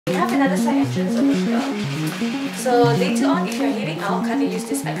have another side entrance over here. So later on, if you're heading out, kindly use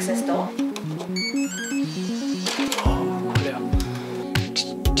this access door.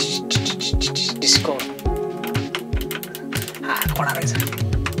 Disco.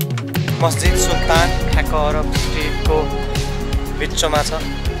 मस्जिद सुल्तान ठ्याक्क अरब स्ट्रिटको बिचमा छ।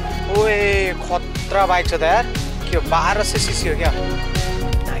 ओए खतरा bike छ त यार, के 1200 सीसी हो क्या?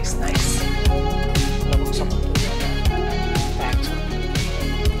 Nice nice.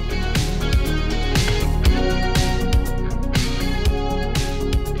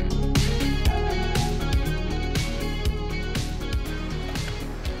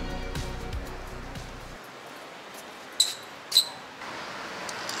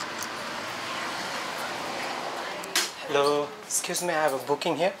 Hello, excuse me, I have a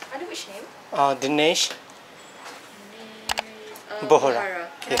booking here. Under which name? Dinesh. Bohra.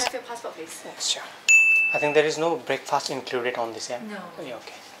 Can I have your passport, please? Yes, sure. I think there is no breakfast included on this, yeah? No. Yeah,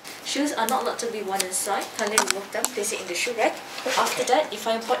 okay. Shoes are not allowed to be worn inside. Kindly remove them, place it in the shoe rack. After that, if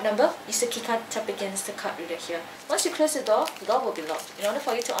I import number, use the keycard, tap against the card reader here. Once you close the door will be locked. In order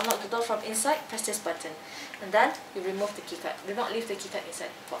for you to unlock the door from inside, press this button. And then you remove the keycard. Do not leave the keycard inside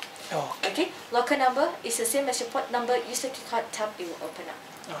the port. Oh. Okay? Locker number is the same as your port number. Use the keycard, tap, it will open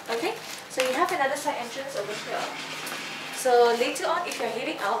up. Okay? So you have another side entrance over here. So later on, if you're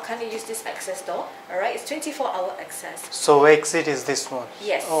heading out, kindly use this access door. Alright, it's 24-hour access. So exit is this one?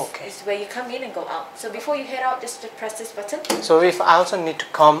 Yes. Okay. It's where you come in and go out. So before you head out, just press this button. So if I also need to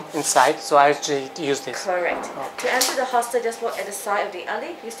come inside, so I have to use this? Correct. Okay. To enter the hostel, just walk at the side of the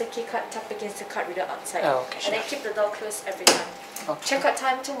alley. Use the key card, tap against the card reader outside. Okay, and then keep the door closed every time. Okay. Checkout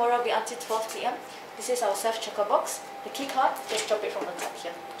time tomorrow will be until 12 PM. This is our self-checkout box. The key card, just drop it from on top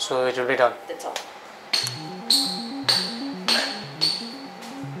here. So it will be done? That's all.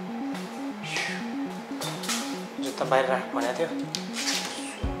 जुत्ता बाहिर राख भनेको थियो।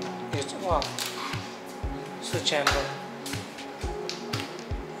 यो चाहिँ वा so chamber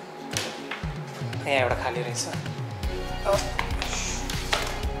यहाँ एउटा खाली रहेछ।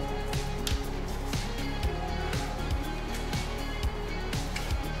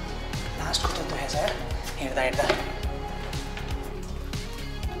 लास्ट खुट्टा दुखेछ यार हिँड्दा हिँड्दा।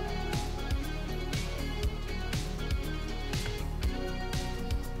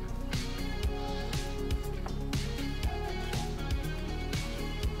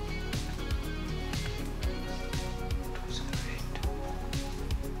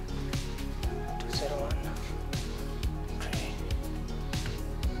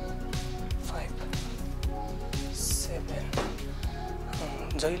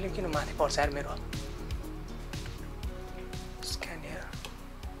 जहिले किन माथि पर्छ यार मेरो स्क्यान हियर।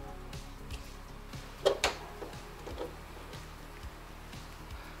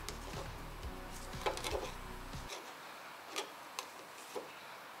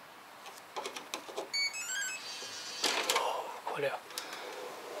 खोल्यो।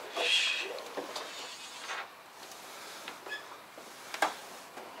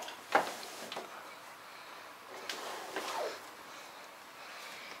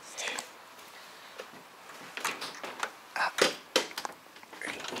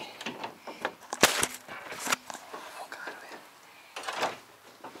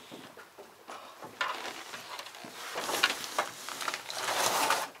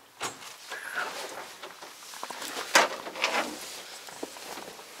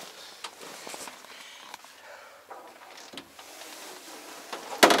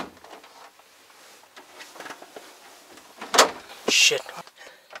 Shit.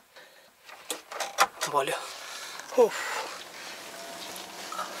 बोल्यो।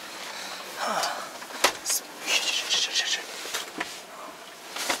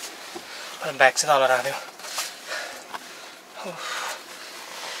 ब्याग चाहिँ तल राख्दियो।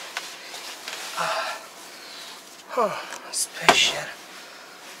 स्पेसियल।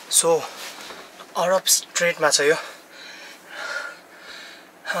 सो अरब स्ट्रिटमा छ यो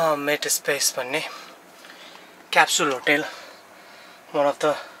मेट स्पेस भन्ने capsule hotel. one of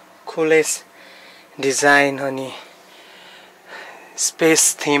the coolest design अनि space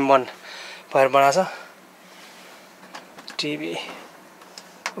theme one भएर बनाएको छ। टिभी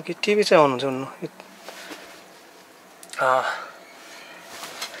ओके टिभी चाहिँ आउनुहुन्छ हुनु।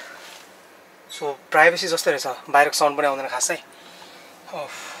 सो प्राइभेसी जस्तै रहेछ, बाहिरको साउन्ड पनि आउँदैन खासै।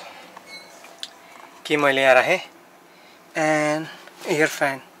 कि मैले यहाँ राखेँ and air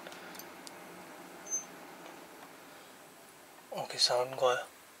fan. Okay sound गयो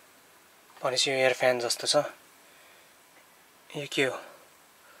भनेपछि यो एयर फ्यान जस्तो छ। यो के हो?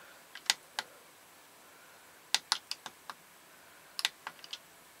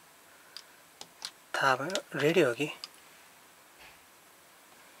 थाहा भएन। रेडियो हो कि?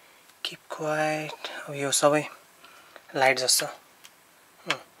 Keep quiet. अब यो सबै लाइट जस्तो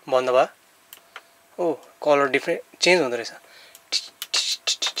बन्द भयो. ओ कलर डिफ्रेन्ट चेन्ज हुँदो रहेछ.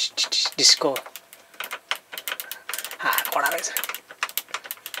 डिस्को कडा रहेछ.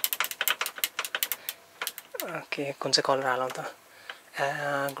 ओके कुन चाहिँ कलर हालौँ त?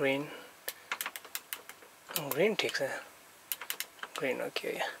 ग्रीन ग्रीन ठिक छ. Green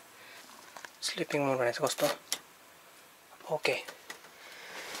okay. स्लिपिङ मोड भनेको कस्तो? ओके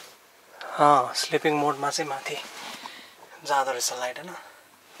स्लिपिङ मोडमा चाहिँ माथि जाँदो रहेछ लाइट होइन.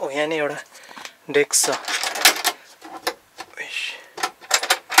 ओ यहाँ नि एउटा डेस्क छ.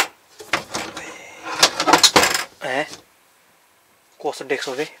 कस्तो डेस्क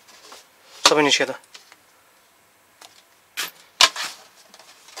हो कि सबै निस्क्यो त.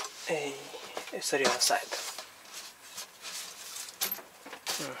 यसरी हो सायद.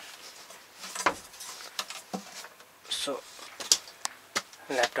 सो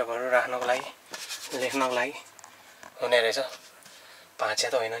ल्यापटपहरू राख्नको लागि लेख्नको लागि हुने रहेछ. भाँच्या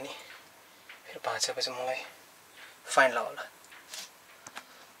त होइन नि. फेरि भाँच्यापछि मलाई फाइन लगाउला.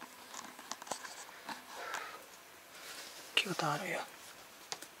 के हो तारो यो?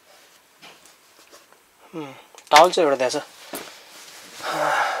 टावल चाहिँ एउटा त्यहाँ छ.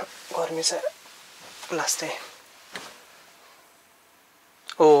 गर्मी छ लास्टै.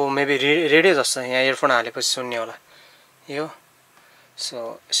 ओ मेबी रेडियो जस्तो. यहाँ इयरफोन हालेपछि सुन्ने होला यो.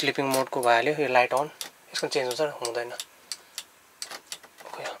 सो स्लिपिङ मोडको भइहाल्यो. यो लाइट अन. यसको चेन्ज हुन्छ र हुँदैन.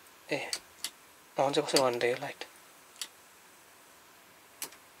 ए अन चाहिँ कसरी गर्नु त यो लाइट?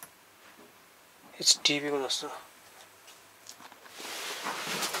 इट्स टिभीको जस्तो.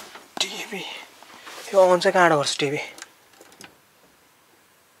 टिभी यो अन चाहिँ कहाँबाट गर्छ टिभी?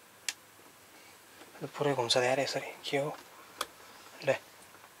 पुरै घुम्छ यार यसरी. के हो ले?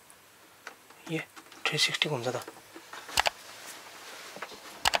 ए 360 घुम्छ त.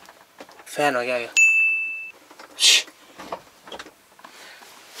 फ्यान हो क्या यो?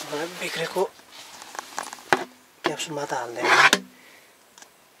 मलाई बिग्रेको क्याप्सुलमा त हाल्दैन.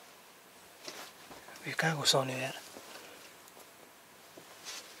 यो कहाँ घुसाउने यार?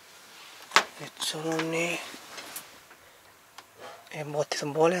 चलाउने बत्ती त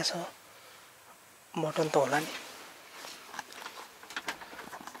बल्या छ. बटन त होला नि.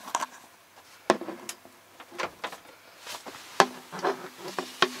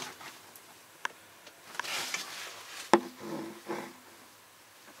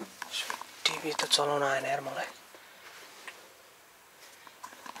 टिभी त चलाउन आएन यार मलाई.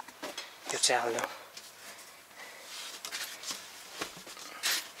 यो चाहिँ हाल्नु.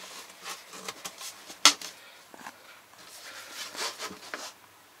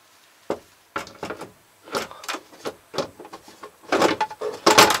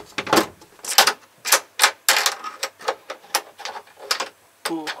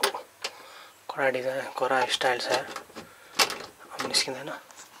 कडा डिजाइन कडा स्टाइल छ यार. अब निस्किँदैन.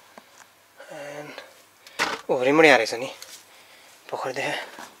 एन्ड ओ रिमोट यहाँ रहेछ नि. भर्खर देखेँ.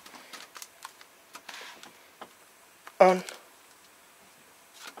 अन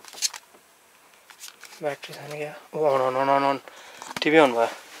ब्याट्री छैन क्या. ओ on on on on TV on भयो.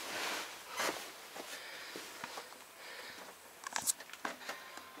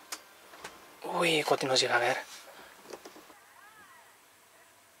 ओए कति नजिक आयो यार.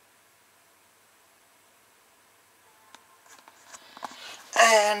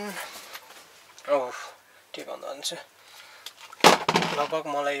 के भन्दा हुन्छ लगभग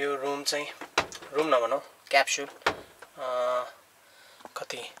मलाई यो रुम चाहिँ रुम नभनौँ क्याप्सुल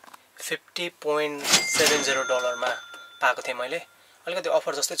कति $50.70 पाएको थिएँ मैले. अलिकति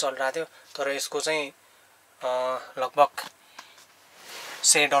अफर जस्तै चलिरहेको थियो. तर यसको चाहिँ लगभग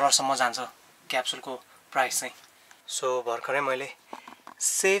 $100 सम्म जान्छ क्याप्सुलको प्राइस चाहिँ. सो भर्खरै मैले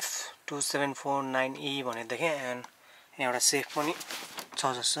सेफ 2749E भनेर देखेँ. एन्ड यहाँ एउटा सेफ पनि छ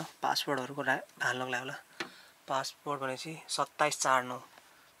जस्तो. पासवर्डहरूको हाल्नको लागि होला. पासवर्ड भनेपछि 2749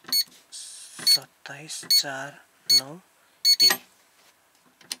 2749E.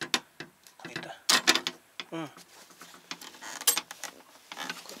 खै त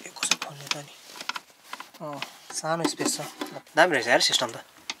कसो खोल्ने त नि. सानो स्पेस छ. दामी रहेछ यार सिस्टम त.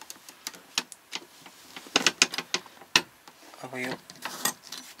 अब यो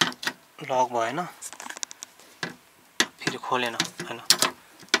लक भएन. फेरि खोलेन हैन.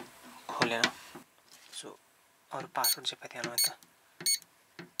 खोलेन. सो अरू पासवर्ड चाहिँ कति हाल्नु त?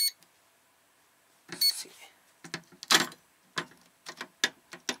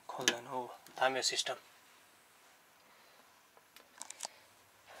 खोल्दैन. हो दामी सिस्टम.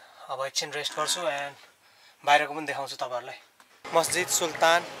 अब एकछिन रेस्ट गर्छु एन्ड बाहिरको पनि देखाउँछु तपाईहरुलाई. मस्जिद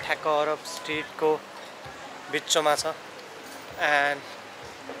सुल्तान ठ्याक्क अरब स्ट्रिटको बिचमा छ. एन्ड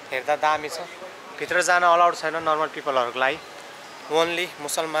हेर्दा दामी छ भित्र जान अलाउड छैन नर्मल पिपलहरुको लागि ओन्ली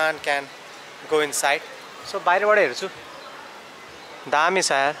मुसलमान क्यान गो इनसाइड सो बाहिरबाट हेर्छु दामी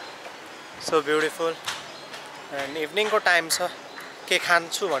छ यार सो ब्युटिफुल एन्ड इभिनिङको टाइम छ के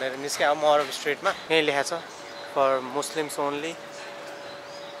खान्छु भनेर निस्के अब म अरब स्ट्रिटमा यही लेखा छ for Muslims only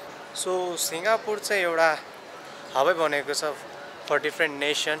so Singapore चाहिँ एउटा हबै बनेको छ फर डिफ्रेन्ट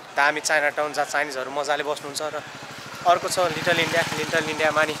नेसन दामी चाइना टाउन जहाँ चाइनिजहरू मजाले बस्नुहुन्छ र अर्को छ लिटल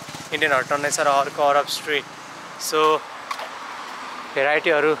इन्डियामा नि इन्डियनहरू टन्नै छ र अर्को अरब स्ट्रिट सो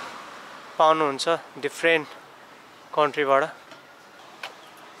भेराइटीहरू पाउनुहुन्छ डिफ्रेन्ट कन्ट्रीबाट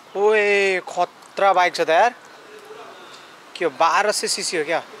ओए खतरा बाइक छ त यार के हो 1200 सीसी हो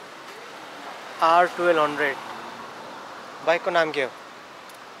क्या R1200 बाइकको नाम के हो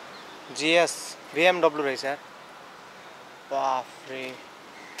GS BMW रहेछ यार बाफरे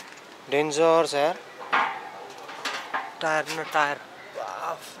डेन्जर छ यार टायर न टायर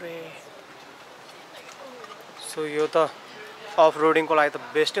बाफरे सो यो त अफ रोडिङको लागि त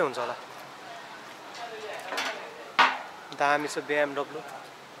बेस्टै हुन्छ होला दामी छ BMW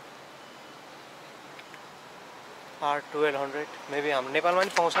R1200 मेबी हाम्रो नेपालमा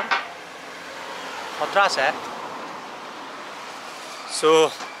नि पाउँछ खतरा छ यार so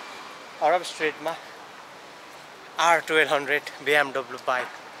Arab स्ट्रिटमा R1200 BMW bike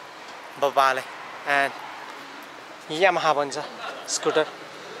बबाले and Yamaha भन्छ स्कुटर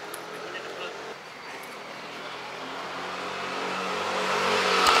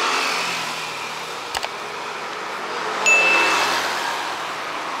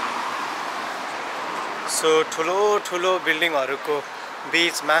सो ठुलो बिल्डिङहरुको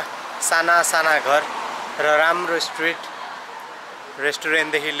बीचमा साना साना घर र राम्रो स्ट्रिट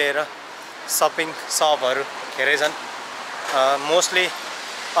रेस्टुरेन्टदेखि लिएर शपिङ सपहरु धेरै छन् मोस्टली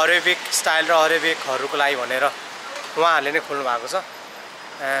अरेबिक स्टाइल र अरेबिकहरुको लागि भनेर उहाँहरूले नै खोल्नु भएको छ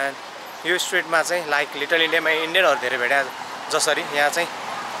एन्ड यो स्ट्रिटमा चाहिँ लाइक लिटल इन्डियामा इन्डियनहरु धेरै भेटा जसरी यहाँ चाहिँ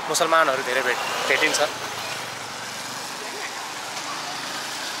मुसलमानहरु धेरै भेटिन्छ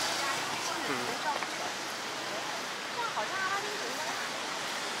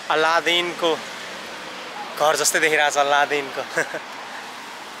अलादीनको घर जस्तै देखिरहेछ अलादीनको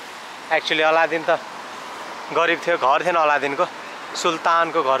एक्चुअली अलादीन त गरिब थियो घर थिएन अलादीनको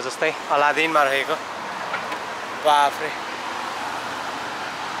सुल्तानको घर जस्तै अलादीनमा रहेको बाफरे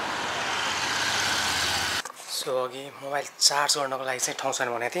सो अघि मोबाइल चार्ज गर्नको लागि चाहिँ ठाउँ छैन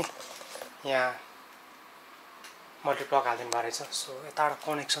भनेको थिएँ यहाँ मल्टिप्लग हालिदिनु भएको रहेछ सो यताबाट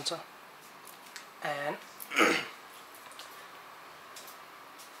कनेक्सन छ एन्ड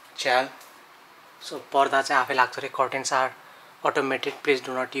च्याल सो पर्दा चाहिँ आफै लाग्छ रे curtains are automated please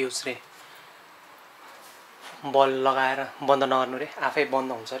do not use रे बल लगाएर बन्द नगर्नु रे आफै बन्द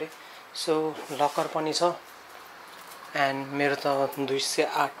हुन्छ रे सो लकर पनि छ एन्ड मेरो त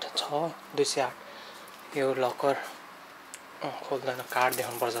 208 छ 208 यो लकर खोल्दैन कार्ड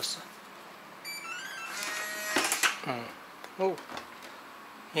देखाउनु पर्छ जस्तो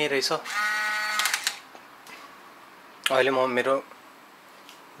यही रहेछ अहिले म मेरो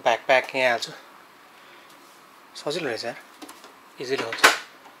ब्याकप्याक यहाँ हाल्छु सजिलो रहेछ यार इजिली हुन्छ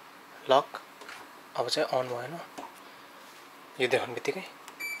लक अब चाहिँ अन भएन यो देखाउने बित्तिकै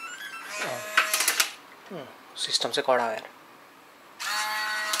सिस्टम चाहिँ कडा हो यार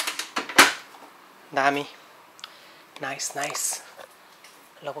दामी नाइस नाइस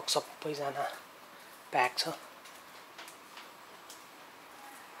लगभग सबैजना प्याक छ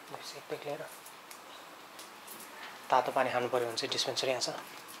एक लिएर तातो पानी खानु पर्यो भने चाहिँ डिस्पेन्सरी यहाँ छ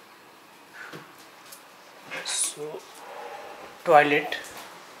so toilet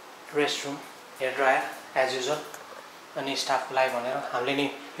restroom hair dryer as usual अनि स्टाफको लागि भनेर हामीले नि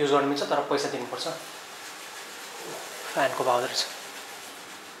युज गर्नु मिल्छ तर पैसा दिनुपर्छ फ्यानको भाउ रहेछ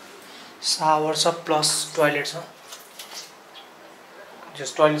सावर छ प्लस टोयलेट छ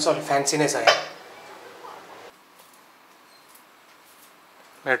जस टोयलेट चाहिँ अलिक फ्यान्सी नै छ यहाँ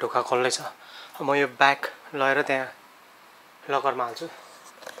मेरो ढोका खोल्दै छ म यो ब्याग लगेर त्यहाँ लकरमा हाल्छु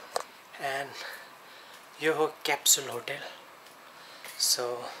एन्ड यो हो क्याप्सुल होटल सो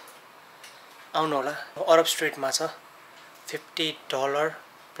आउनु होला अरब स्ट्रिटमा छ $50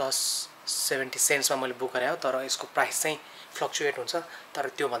 प्लस 70 सेन्ट्समा मैले बुक गरेँ तर यसको प्राइस चाहिँ फ्लक्चुएट हुन्छ तर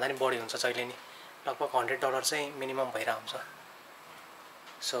त्यो भन्दा नि बढी हुन्छ जहिले नि लगभग $100 चाहिँ मिनिमम भइरा हुन्छ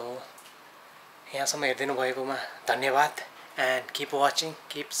सो यहाँसम्म हेर्दिनु भएकोमा धन्यवाद and keep watching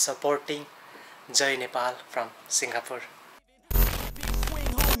keep supporting Jay Nepal from Singapore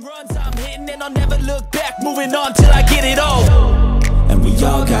runs I'm hitting and I'll never look back, moving on till I get it all. And we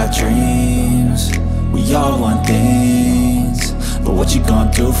all got dreams, we all want things, but what you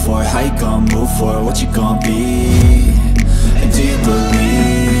gonna do for it? How you gonna move for it? What you gonna be? And it, look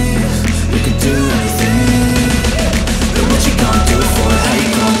me